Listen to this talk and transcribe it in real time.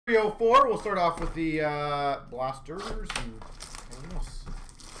304. We'll start off with the blasters and everything else.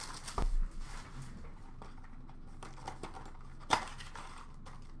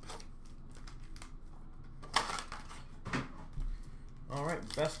 All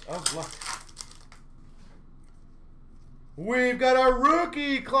right, best of luck. We've got a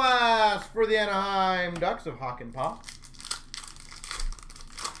rookie class for the Anaheim Ducks of Hawk and Pop.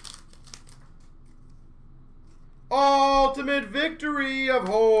 Ultimate Victory of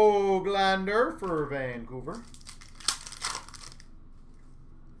Höglander for Vancouver.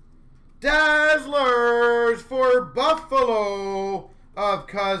 Dazzlers for Buffalo of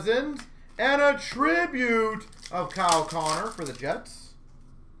Cousins. And a tribute of Kyle Connor for the Jets.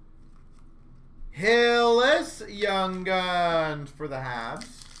 Hillis Young Guns for the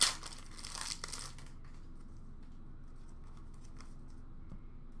Habs.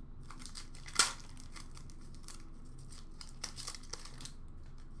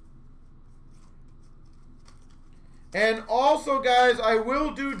 And also, guys, I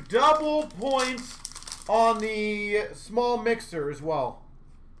will do double points on the small mixer as well,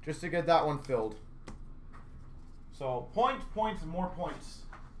 just to get that one filled. So, points, and more points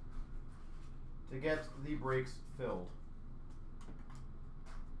to get the breaks filled.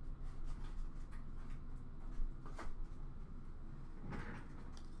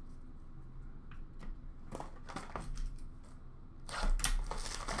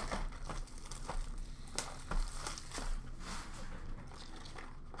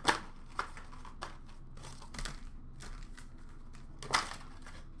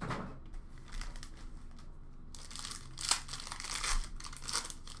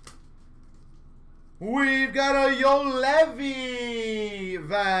 We've got a Yolevi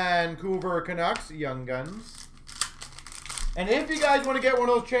Vancouver Canucks Young Guns. And if you guys want to get one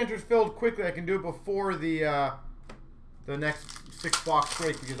of those chancers filled quickly, I can do it before the next 6-box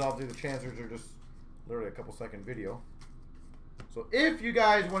break, because obviously the chancers are just literally a couple-second video. So if you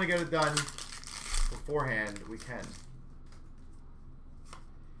guys want to get it done beforehand, we can.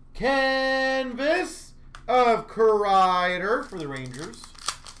 Canvas of Kreider for the Rangers.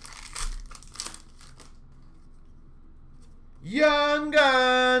 Young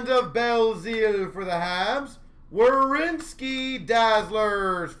Guns of Belzile for the Habs. Werenski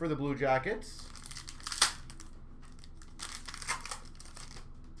Dazzlers for the Blue Jackets.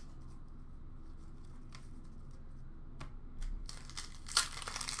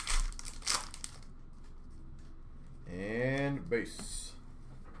 And base.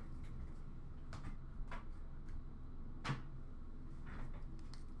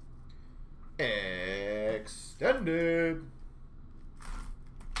 Extended.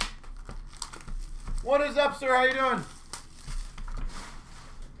 What is up, sir? How you doing?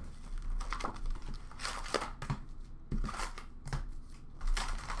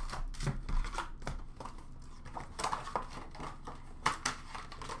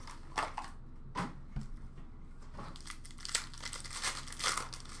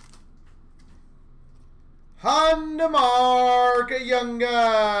 Hundemark Young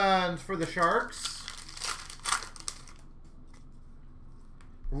Guns for the Sharks.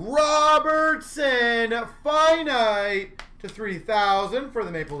 Robertson Finite to 3,000 for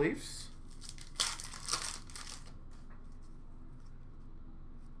the Maple Leafs.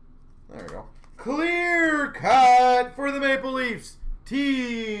 There we go. Clear cut for the Maple Leafs.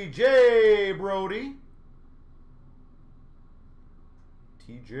 TJ Brody.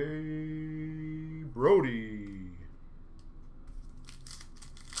 TJ Brody.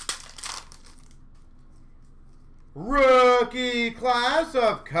 Rookie class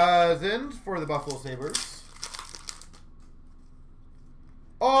of Cousins for the Buffalo Sabres.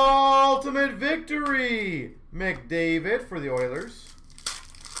 Ultimate Victory McDavid for the Oilers.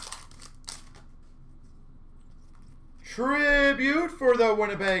 Tribute for the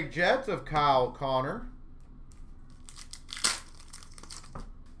Winnipeg Jets of Kyle Connor.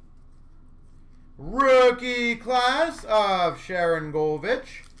 Rookie class of Sharon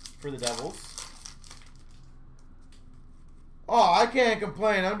Govich for the Devils. Oh, I can't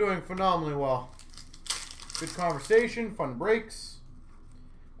complain. I'm doing phenomenally well. Good conversation, fun breaks.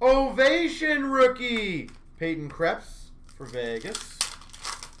 Ovation rookie, Peyton Krebs for Vegas.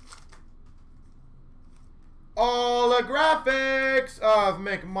 Holographics of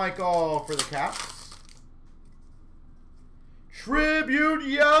McMichael for the Caps. Tribute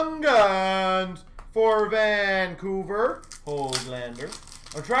Young Guns for Vancouver, Höglander.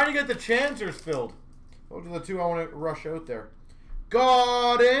 I'm trying to get the chancers filled. Those are the two I want to rush out there.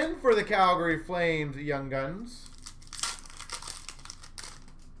 Godin for the Calgary Flames Young Guns.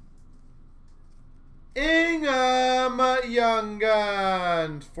 Ingham Young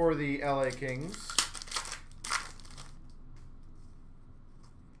Guns for the LA Kings.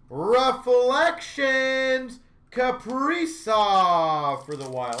 Reflections Kaprizov for the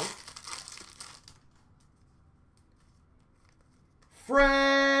Wild.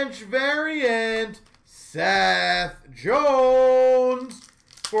 French variant Seth Jones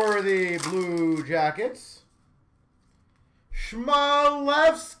for the Blue Jackets.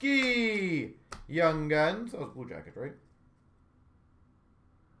 Schmalewski Young Guns. That was Blue Jackets, right?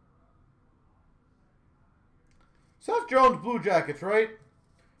 Seth Jones Blue Jackets, right?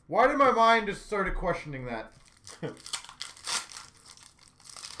 Why did my mind just started questioning that?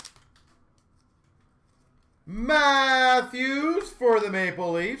 Matthews for the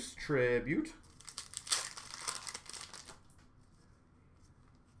Maple Leafs. Tribute.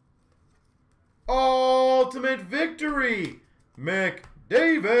 Ultimate Victory.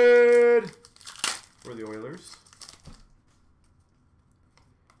 McDavid for the Oilers.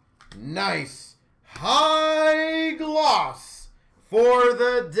 Nice. High gloss for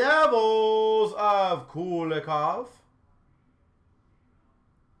the Devils of Kulikov.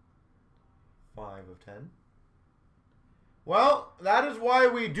 5 of 10. Well, that is why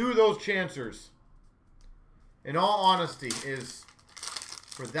we do those chancers. In all honesty, is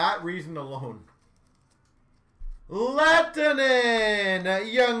for that reason alone. Lettinen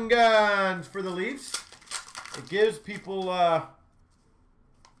Young Guns for the Leafs. It gives people a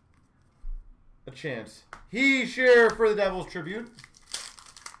chance. Heesher for the Devils Tribute.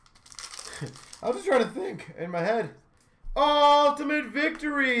 I was just trying to think in my head. Ultimate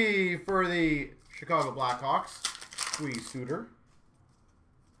Victory for the Chicago Blackhawks. Squeeze Suitor.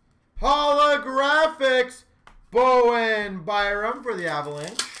 Holographics Bowen Byram for the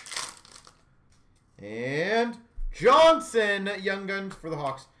Avalanche. And Johnson Young Guns for the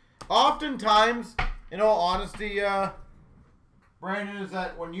Hawks. Oftentimes, in all honesty, Brandon, is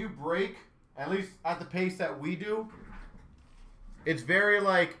that when you break, at least at the pace that we do, it's very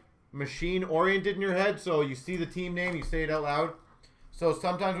like machine oriented in your head. So you see the team name, you say it out loud. So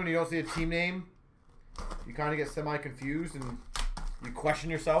sometimes when you don't see a team name, you kind of get semi-confused and you question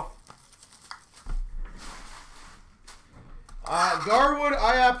yourself. Garwood,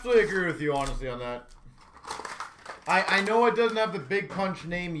 I absolutely agree with you, honestly, on that. I know it doesn't have the big punch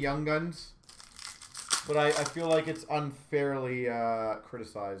name Young Guns, but I feel like it's unfairly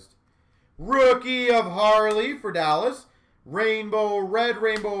criticized. Rookie of Harley for Dallas. Red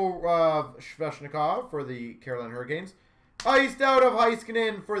Rainbow Sveshnikov for the Carolina Hurricanes. Iced out of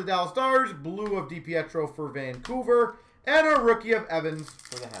Heiskanen for the Dallas Stars. Blue of DiPietro for Vancouver. And a rookie of Evans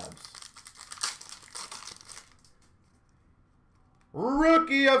for the Habs.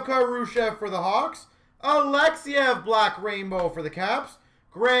 Rookie of Karushev for the Hawks. Alexiev Black Rainbow for the Caps.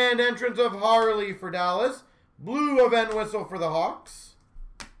 Grand entrance of Harley for Dallas. Blue of Entwistle for the Hawks.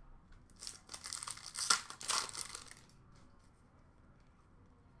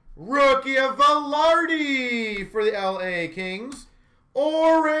 Rookie of Velarde for the LA Kings.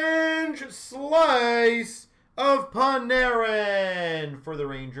 Orange slice of Panarin for the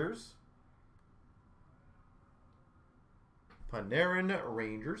Rangers. Panarin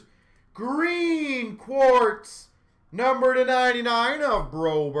Rangers. Green quartz number /99 of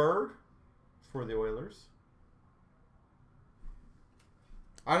Broberg for the Oilers.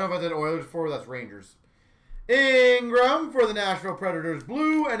 I don't know if I did Oilers before, that's Rangers. Ingram for the Nashville Predators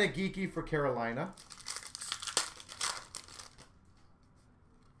blue, and a Geeky for Carolina.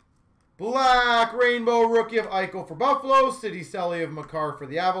 Black Rainbow rookie of Eichel for Buffalo. City Selly of Makar for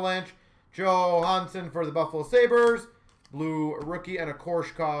the Avalanche. Johansson for the Buffalo Sabres. Blue rookie, and a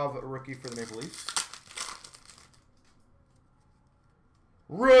Korshkov rookie for the Maple Leafs.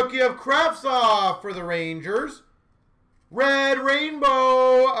 Rookie of Kravtsov for the Rangers. Red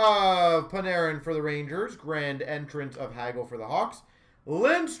Rainbow of Panarin for the Rangers. Grand entrance of Hagel for the Hawks.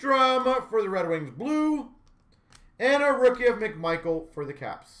 Lindstrom for the Red Wings blue. And a rookie of McMichael for the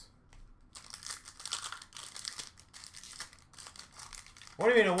Caps. What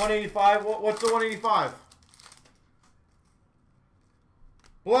do you mean, a 185? What's the 185?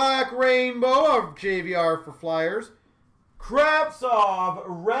 Black Rainbow of JVR for Flyers. Kravtsov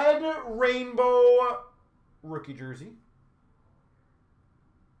Red Rainbow rookie jersey.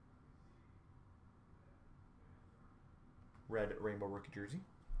 Red Rainbow rookie jersey.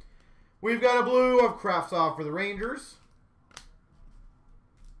 We've got a blue of Kravtsov for the Rangers.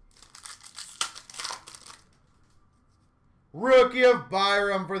 Rookie of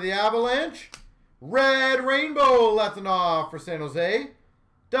Byram for the Avalanche. Red Rainbow Letonov for San Jose.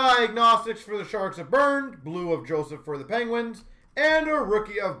 Diagnostics for the Sharks of Burned. Blue of Joseph for the Penguins. And a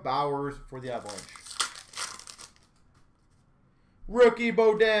rookie of Bowers for the Avalanche. rookie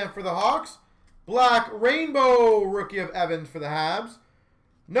Baudin for the Hawks. Black Rainbow rookie of Evans for the Habs.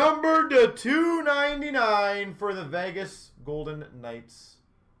 Numbered to 299 for the Vegas Golden Knights,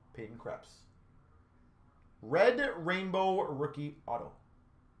 Peyton Krebs. Red Rainbow rookie auto.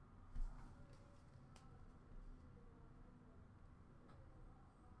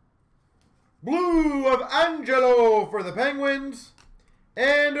 Blue of Angelo for the Penguins.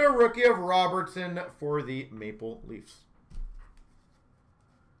 And a rookie of Robertson for the Maple Leafs.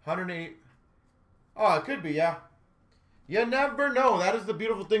 108. Oh, it could be, yeah. You never know. That is the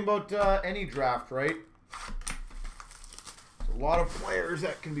beautiful thing about any draft, right? There's a lot of players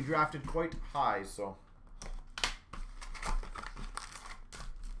that can be drafted quite high, so.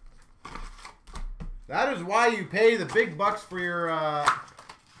 That is why you pay the big bucks for your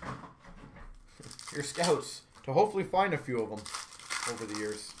scouts, to hopefully find a few of them over the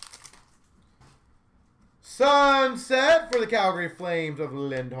years. Sunset for the Calgary Flames of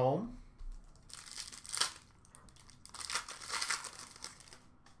Lindholm.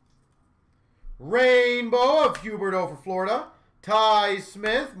 Rainbow of Huberdeau for Florida. Ty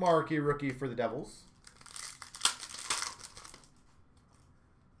Smith, marquee rookie for the Devils.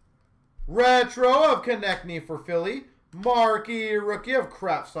 Retro of Konechny for Philly. Marquee rookie of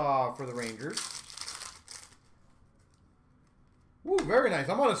Kravtsov for the Rangers. Ooh, very nice.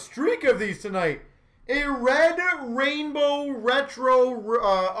 I'm on a streak of these tonight. A red rainbow retro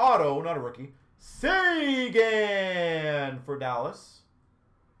auto, not a rookie. Sagan for Dallas.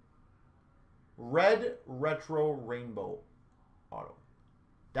 Red retro rainbow auto.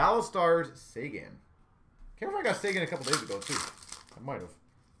 Dallas Stars Sagan. Can't remember if I got Sagan a couple days ago too. I might have.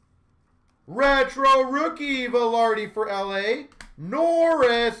 Retro rookie Velarde for LA.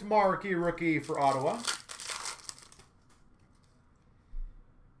 Norris marquee rookie for Ottawa.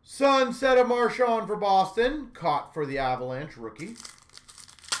 Sunset of Marchand for Boston. Caught for the Avalanche rookie.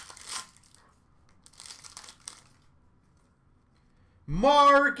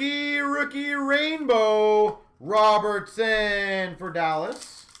 Marquee rookie rainbow Robertson for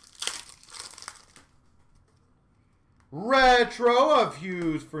Dallas. Retro of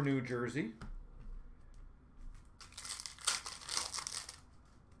Hughes for New Jersey.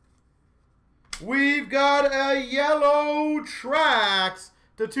 We've got a yellow tracks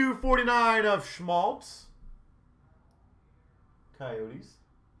to 249 of Schmaltz. Coyotes.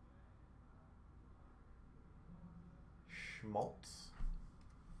 Schmaltz.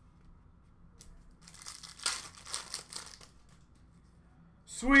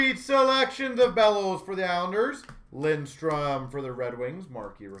 Sweet selections of Bellows for the Islanders. Lindstrom for the Red Wings,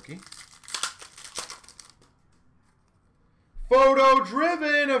 marquee rookie. Photo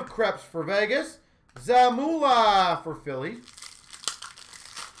driven of Krebs for Vegas. Zamula for Philly.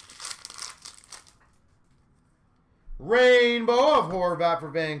 Rainbow of Horvat for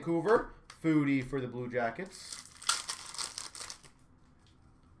Vancouver. Foodie for the Blue Jackets.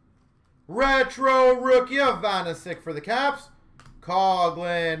 Retro rookie of Vanacek for the Caps.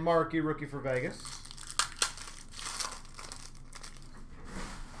 Coughlin, marquee rookie for Vegas.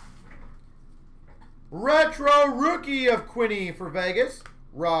 Retro rookie of Quinney for Vegas.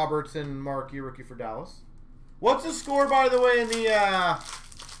 Robertson, marquee rookie for Dallas. What's the score, by the way,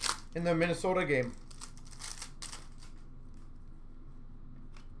 in the Minnesota game?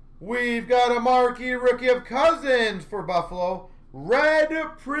 We've got a marquee rookie of Cousins for Buffalo.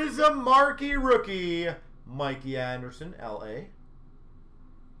 Red Prism marquee rookie, Mikey Anderson, LA.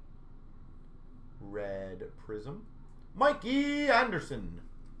 Red Prism, Mikey Anderson.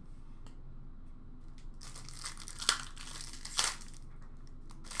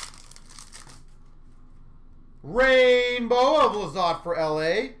 Rainbow of Lizotte for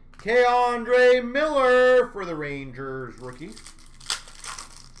LA. Keandre Miller for the Rangers rookie.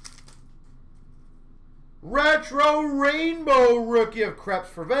 Retro Rainbow rookie of Krebs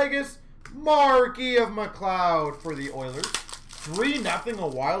for Vegas. Marquee of McLeod for the Oilers. 3-0 a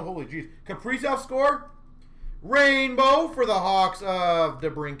Wild. Holy jeez. Kaprizov score. Rainbow for the Hawks of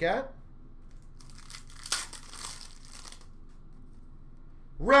DeBrincat.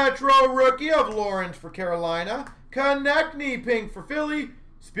 Retro rookie of Lawrence for Carolina. Konechny pink for Philly.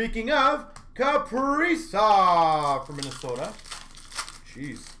 Speaking of, Kaprizov for Minnesota.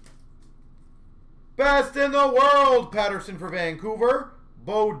 Jeez. Best in the world, Patterson for Vancouver.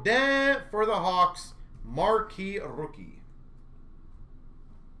 Baudin for the Hawks. Marquee rookie.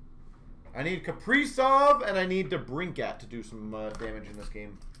 I need Kaprizov and I need DeBrincat to do some damage in this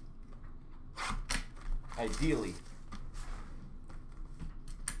game. Ideally.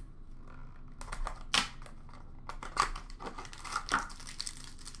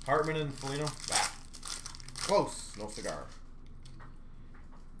 Hartman and Foligno. Back. Close. No cigar.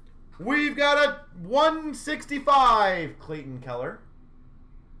 We've got a 165 Clayton Keller.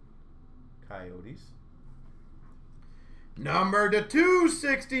 Coyotes. Number to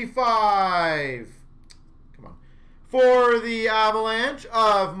 265. Come on. For the Avalanche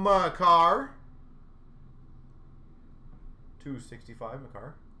of Makar. 265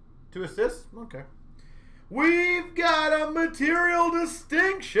 Makar. 2 assists? Okay. We've got a Material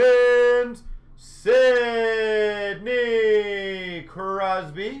Distinctions. Sidney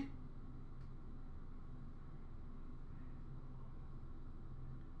Crosby.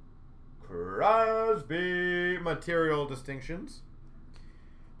 Material Distinctions.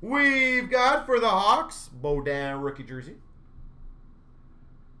 We've got for the Hawks, Baudin rookie jersey.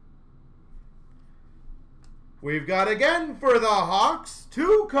 We've got again for the Hawks,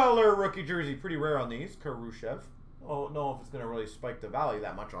 2-color rookie jersey. Pretty rare on these, Khrushchev. I don't know if it's going to really spike the value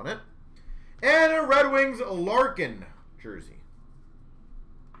that much on it. And a Red Wings Larkin jersey.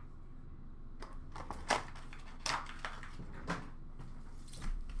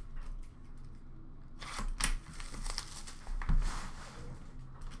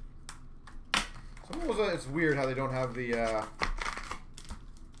 It's weird how they don't have the,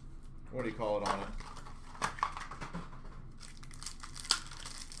 what do you call it on it?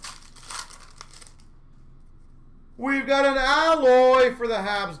 We've got an alloy for the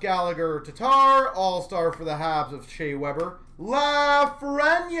Habs, Gallagher Tatar. All-star for the Habs of Shea Weber.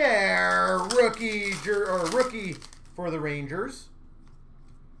 Lafreniere, rookie for the Rangers.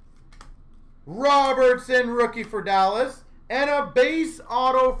 Robertson, rookie for Dallas. And a base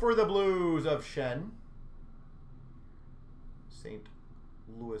auto for the Blues of Shen. St.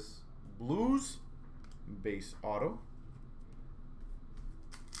 Louis Blues. Base auto.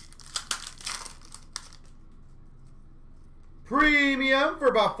 Premium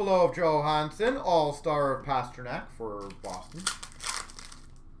for Buffalo of Johansson. All-star of Pasternak for Boston.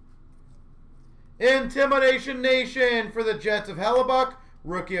 Intimidation Nation for the Jets of Hellebuck.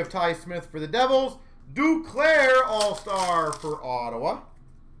 Rookie of Ty Smith for the Devils. Duclair All-Star for Ottawa.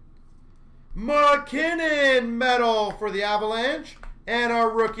 McKinnon Medal for the Avalanche. And our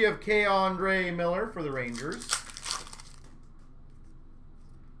rookie of K-Andre Miller for the Rangers.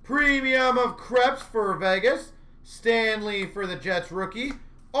 Premium of Krebs for Vegas. Stanley for the Jets rookie.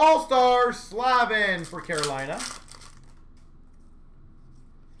 All-Star Slavin for Carolina.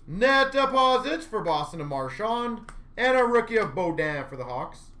 Net deposits for Boston of Marchand. And a rookie of Baudin for the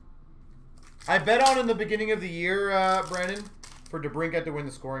Hawks. I bet on in the beginning of the year, Brandon, for DeBrincat to win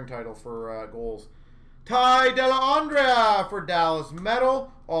the scoring title for goals. Ty Dellandrea for Dallas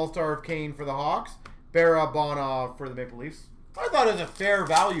Medal. All-Star of Kane for the Hawks. Barabanov for the Maple Leafs. I thought it was a fair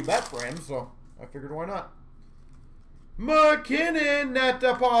value bet for him, so I figured why not. McKinnon net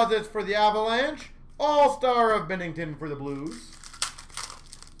deposits for the Avalanche. All-Star of Bennington for the Blues.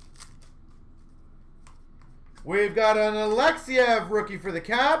 We've got an Alexiev rookie for the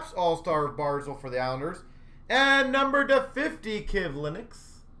Caps. All-Star of Barzal for the Islanders. And number to 50, Kiv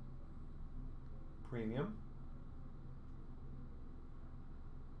Linux. Premium.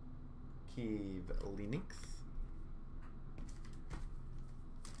 Kiv Linux.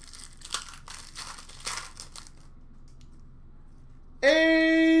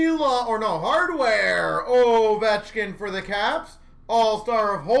 Hardware. Ovechkin for the Caps.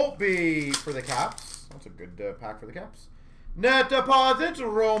 All-Star of Holtby for the Caps. That's a good pack for the Caps. Net deposits.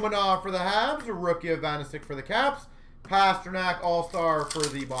 Romanov for the Habs. Rookie of Vanisic for the Caps. Pasternak All-Star for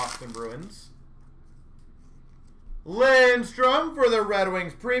the Boston Bruins. Lindstrom for the Red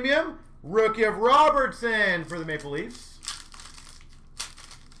Wings Premium. Rookie of Robertson for the Maple Leafs.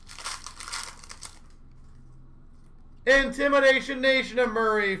 Intimidation Nation of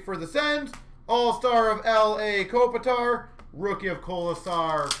Murray for the Sens. All-Star of L.A. Kopitar. Rookie of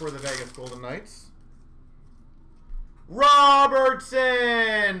Kolasar for the Vegas Golden Knights.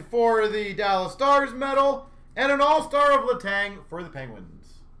 Robertson for the Dallas Stars medal. And an All-Star of Letang for the Penguins.